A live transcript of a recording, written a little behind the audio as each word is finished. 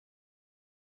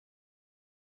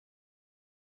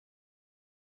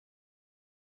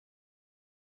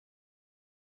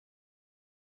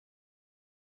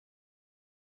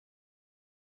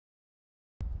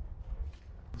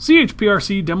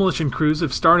CHPRC demolition crews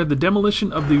have started the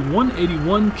demolition of the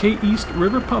 181 K East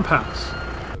River Pump House.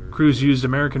 Crews used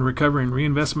American Recovery and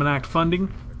Reinvestment Act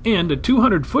funding and a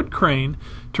 200-foot crane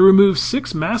to remove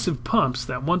 6 massive pumps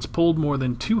that once pulled more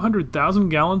than 200,000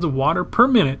 gallons of water per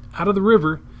minute out of the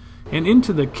river and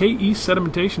into the K East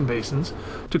sedimentation basins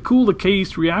to cool the K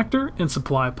East reactor and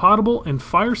supply potable and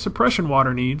fire suppression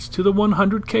water needs to the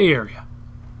 100K area.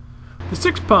 The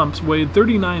 6 pumps weighed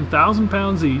 39,000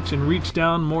 pounds each and reached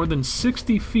down more than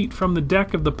 60 feet from the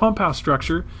deck of the pump house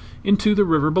structure into the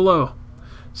river below.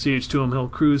 CH2M Hill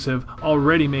crews have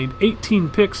already made 18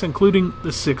 picks, including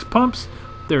the 6 pumps,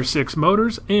 their 6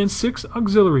 motors, and 6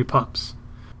 auxiliary pumps.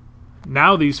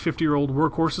 Now these 50-year-old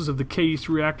workhorses of the K East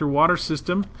reactor water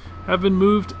system have been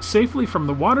moved safely from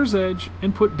the water's edge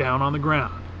and put down on the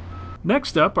ground.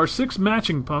 Next up are 6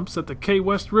 matching pumps at the K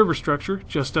West River structure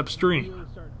just upstream.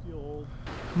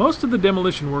 Most of the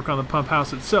demolition work on the pump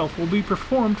house itself will be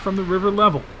performed from the river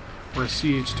level, where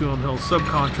CH2M Hill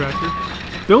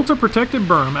subcontractor built a protected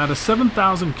berm out of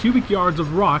 7,000 cubic yards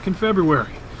of rock in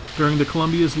February, during the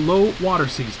Columbia's low water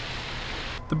season.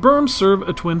 The berms serve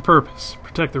a twin purpose: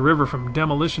 protect the river from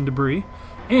demolition debris,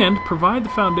 and provide the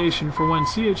foundation for when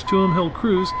CH2M Hill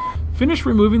crews finish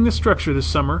removing the structure this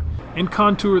summer and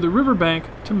contour the riverbank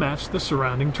to match the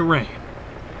surrounding terrain.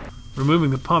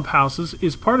 Removing the pump houses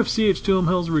is part of CH2M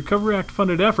Hill's Recovery Act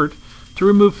funded effort to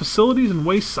remove facilities and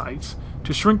waste sites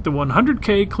to shrink the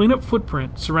 100K cleanup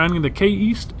footprint surrounding the K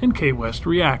East and K West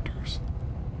reactors.